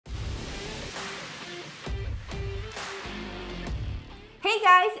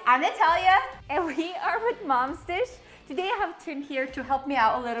guys, I'm Natalia and we are with Mom's Dish. Today I have Tim here to help me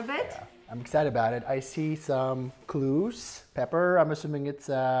out a little bit. Yeah, I'm excited about it. I see some clues. Pepper, I'm assuming it's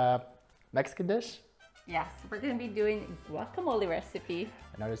a Mexican dish? Yes, we're going to be doing guacamole recipe.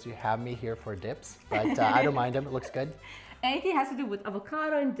 I noticed you have me here for dips, but I don't mind them. It looks good. Anything has to do with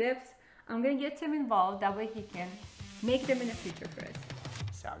avocado and dips, I'm going to get Tim involved. That way he can make them in the future for us.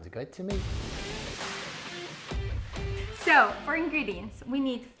 Sounds good to me. So, for ingredients, we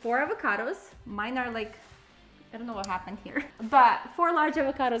need 4 avocados. Mine are like, I don't know what happened here. But 4 large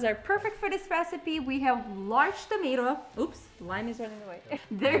avocados are perfect for this recipe. We have large tomato. Oops, lime is running away.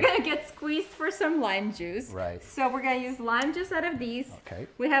 They're gonna get squeezed for some lime juice. Right. So we're gonna use lime juice out of these. Okay.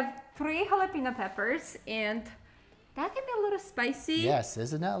 We have 3 jalapeno peppers, and that can be a little spicy. Yes,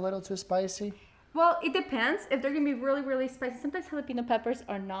 isn't that a little too spicy? Well, it depends. If they're gonna be really, really spicy, sometimes jalapeno peppers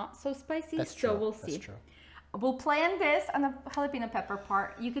are not so spicy. That's true. So we'll see. That's true. We'll plan this on the jalapeno pepper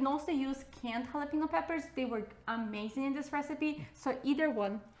part. You can also use canned jalapeno peppers. They work amazing in this recipe, so either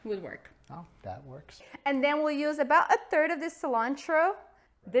one would work. Oh, that works. And then we'll use about 1/3 of this cilantro.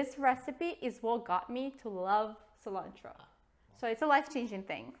 This recipe is what got me to love cilantro. So it's a life-changing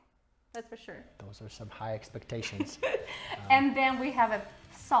thing, that's for sure. Those are some high expectations. And then we have a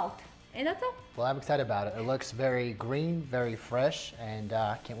salt. And that's all. Well, I'm excited about it. It looks very green, very fresh, and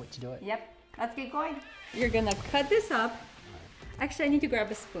can't wait to do it. Yep, let's get going. You're gonna cut this up. Actually, I need to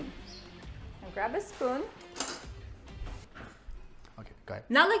grab a spoon. I'll grab a spoon. Okay, go ahead.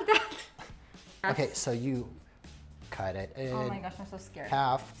 Not like that. Okay, so you cut it in Oh my gosh, I'm so scared.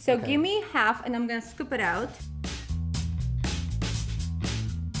 half. So Okay. give me half and I'm gonna scoop it out.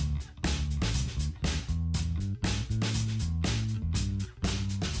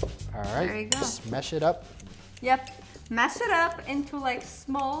 All right, There you go. smash it up. Yep. Mash it up into like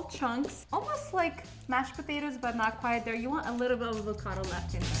small chunks, almost like mashed potatoes, but not quite there. You want a little bit of avocado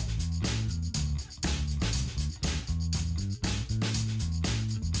left in there.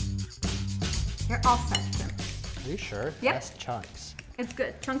 You're all set, Tim. Are you sure? Yep. That's chunks. It's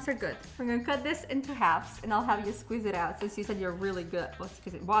good. Chunks are good. We're gonna cut this into halves, and I'll have you squeeze it out since you said you're really good. Well,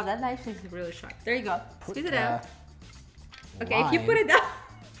 squeeze it. Wow, that knife is really sharp. There you go. Squeeze it out. Okay, if you put it down.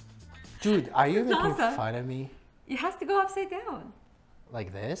 Dude, are you This is making awesome. fun of me? It has to go upside down.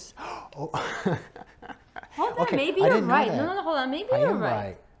 Like this? Oh. Hold on, Okay, maybe I you're didn't know right. that. No, hold on. Maybe I you're am right.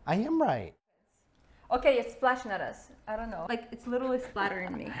 right. I am right. Okay, it's splashing at us. I don't know. Like, it's literally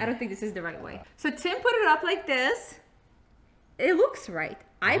splattering me. I don't think this is the right way. So Tim put it up like this. It looks right.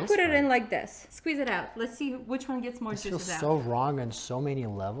 I is put it in right. like this. Squeeze it out. Let's see which one gets more This feels juices out. so wrong on so many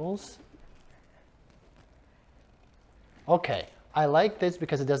levels. Okay, I like this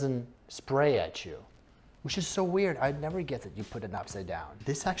because it doesn't spray at you, which is so weird. I'd never get that you put it upside down.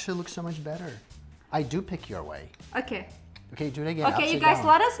 This actually looks so much better. I do pick your way. Okay. Okay, do it again. Okay, you upside guys, down.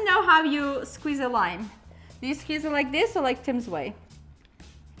 let us know how you squeeze a lime. Do you squeeze it like this or like Tim's way?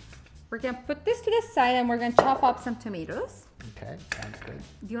 We're gonna put this to the side and we're gonna chop up some tomatoes. Okay, sounds good.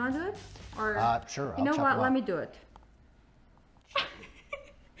 Do you wanna do it? Or Sure. you know I'll chop what? them Let up. me do it.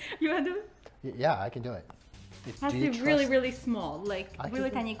 You wanna do it? Yeah, I can do it. It has Do to you be really, trust- really small, like I can really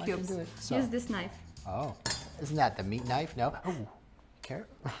do- tiny I can cubes. do it. So- Use this knife. Oh, isn't that the meat knife? No. Oh, carrot.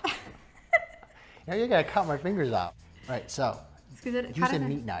 Now you're gonna cut my fingers out. Right. So Squeeze it. use cut a it in.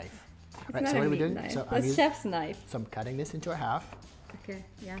 meat knife. It's Right. not So a what are we meat doing? knife. So That's chef's knife. So I'm cutting this into a half. Okay.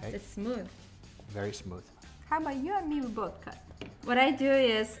 Yeah, Okay. it's smooth. Very smooth. How about you and me? We both cut. What I do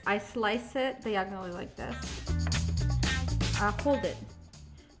is I slice it diagonally like this. Hold it.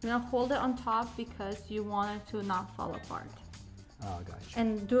 I'm gonna hold it on top because you want it to not fall apart. Oh, gotcha.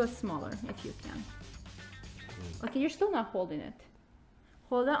 And do it smaller if you can. Okay, you're still not holding it.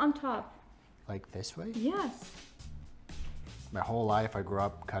 Hold it on top. Like this way? Yes. My whole life I grew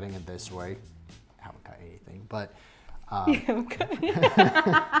up cutting it this way. I haven't cut anything, but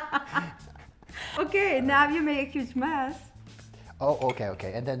Okay, now you make a huge mess. oh,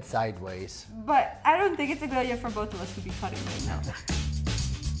 okay. And then sideways. But I don't think it's a good idea for both of us to be cutting right now.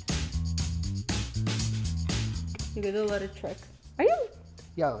 You could do a little trick. Are you?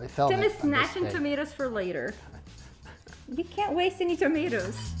 Yeah, it fell. Tim is on this snatching thing. tomatoes for later. You can't waste any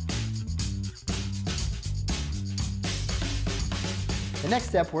tomatoes. The next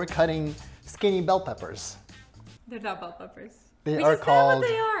step, we're cutting skinny bell peppers. They're not bell peppers. They We are just said what called.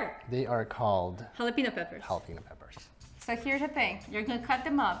 they are. They are called Jalapeno peppers. jalapeno peppers. So here's the thing. You're gonna cut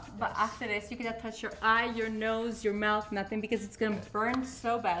them up, but after this, you cannot touch your eye, your nose, your mouth, nothing, because it's gonna burn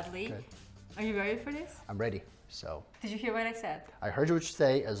so badly. Good. Are you ready for this? I'm ready. So Did you hear what I said? I heard you what you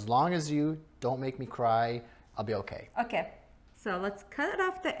say. As long as you don't make me cry, I'll be okay. Okay. So let's cut it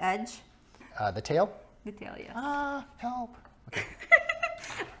off the edge. The tail? The tail, yes. Help. Okay.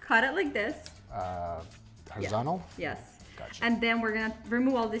 cut it like this. Horizontal? Yes. Gotcha. And then we're gonna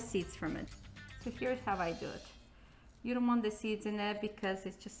remove all the seeds from it. So here's how I do it. You don't want the seeds in it because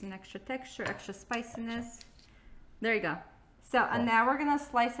it's just an extra texture, extra spiciness. There you go. So, and now we're gonna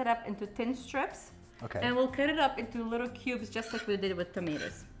slice it up into thin strips. Okay. And we'll cut it up into little cubes just like we did with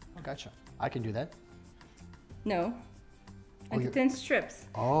tomatoes. Oh, gotcha. I can do that. No. Into thin strips.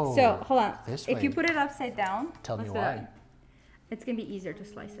 Oh. So, hold on. This if way. you put it upside down. Tell me let's do why. that. It's gonna be easier to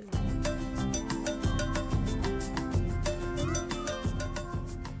slice it.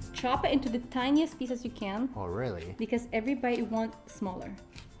 Chop it into the tiniest pieces you can. Oh, really? Because every bite you want smaller.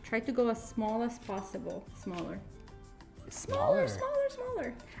 Try to go as small as possible. Smaller. Smaller?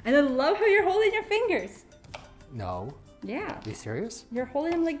 Smaller. And I love how you're holding your fingers. No. Yeah. Are you serious? You're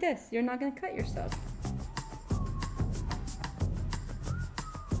holding them like this. You're not gonna cut yourself.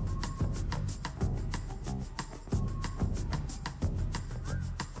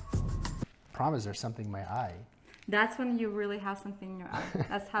 Promise there's something in my eye. That's when you really have something in your eye.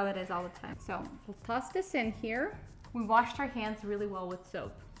 That's how it is all the time. So we'll toss this in here. We washed our hands really well with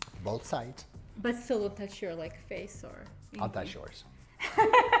soap. Both sides. But still don't touch your like face or anything. I'll touch yours.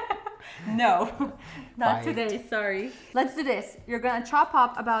 No, not Bye. today, sorry. Let's do this. You're gonna chop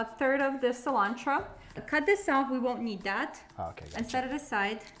up about 1/3 of the cilantro. Cut this off, we won't need that. Oh, okay, gotcha. And set it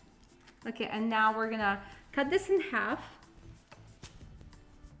aside. Okay, and now we're gonna cut this in half.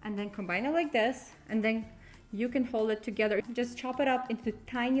 And then combine it like this. And then you can hold it together. Just chop it up into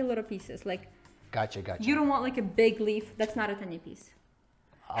tiny little pieces. Like, Gotcha. you don't want like a big leaf. That's not a tiny piece.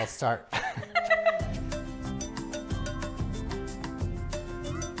 I'll start.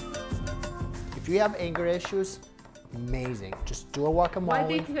 If you have anger issues, amazing. Just do a guacamole. Why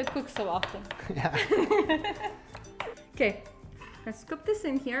do you think I cook so often? Yeah. Okay, let's scoop this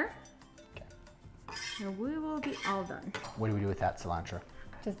in here. Okay. And we will be all done. What do we do with that cilantro?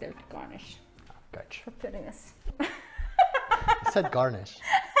 Just there to garnish. Gotcha. For putting this. I said garnish.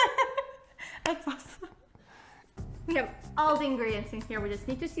 That's awesome. We have all the ingredients in here. We just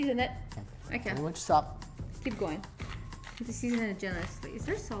need to season it. Okay, Tell me when to stop. keep going. Need to season it generously. Is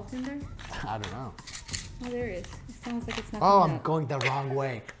there salt in there? I don't know. Oh, there is. It sounds like it's not. Oh, coming I'm out. going the wrong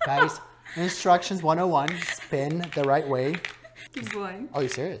way. Guys, instructions 101, spin the right way. Keep going. Oh, you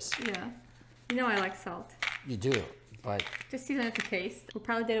serious? Yeah. You know I like salt. You do, but Just season it to taste. We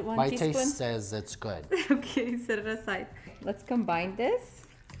probably did it one my teaspoon. taste says it's good. Okay, set it aside. Let's combine this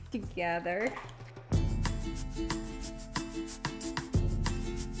together.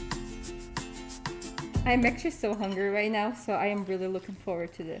 I'm actually so hungry right now, so I am really looking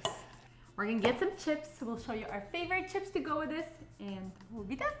forward to this. We're gonna get some chips. We'll show you our favorite chips to go with this, and we'll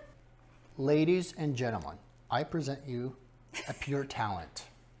be done. Ladies and gentlemen, I present you a pure talent,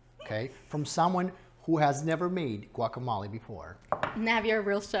 okay? From someone who has never made guacamole before. Nav, you're a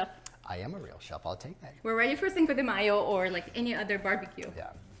real chef. I am a real chef, I'll take that. We're ready for Cinco de Mayo or like any other barbecue. Yeah.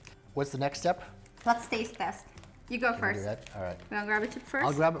 What's the next step? Let's taste test. You go Can we do first. that? All right. You wanna grab a chip first?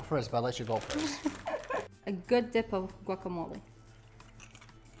 I'll grab it first, but I'll let you go first. A good dip of guacamole.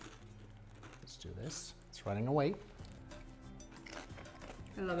 Let's do this. It's running away.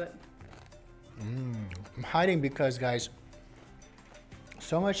 I love it. I'm hiding because, guys,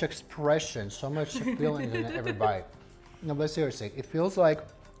 so much expression, so much feeling in every bite. No, but seriously, it feels like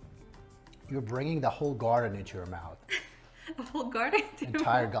you're bringing the whole garden into your mouth. A whole garden.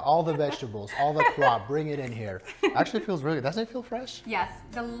 All the vegetables, all the crop, bring it in here. Actually feels really good. Doesn't it feel fresh? Yes,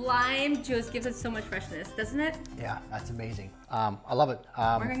 the lime juice gives it so much freshness, doesn't it? Yeah, that's amazing. I love it.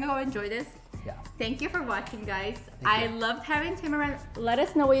 We're gonna go enjoy this. Yeah. Thank you for watching, guys. Thank I you. loved having Tim around. Let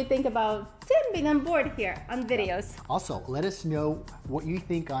us know what you think about Tim being on board here on videos. Also, let us know what you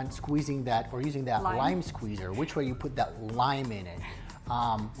think on squeezing that or using that Lime. lime squeezer, which way you put that lime in it.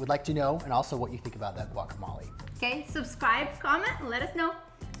 We'd like to know, and also what you think about that guacamole. Okay, subscribe, comment, and let us know.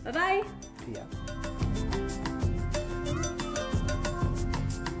 Bye-bye. See ya.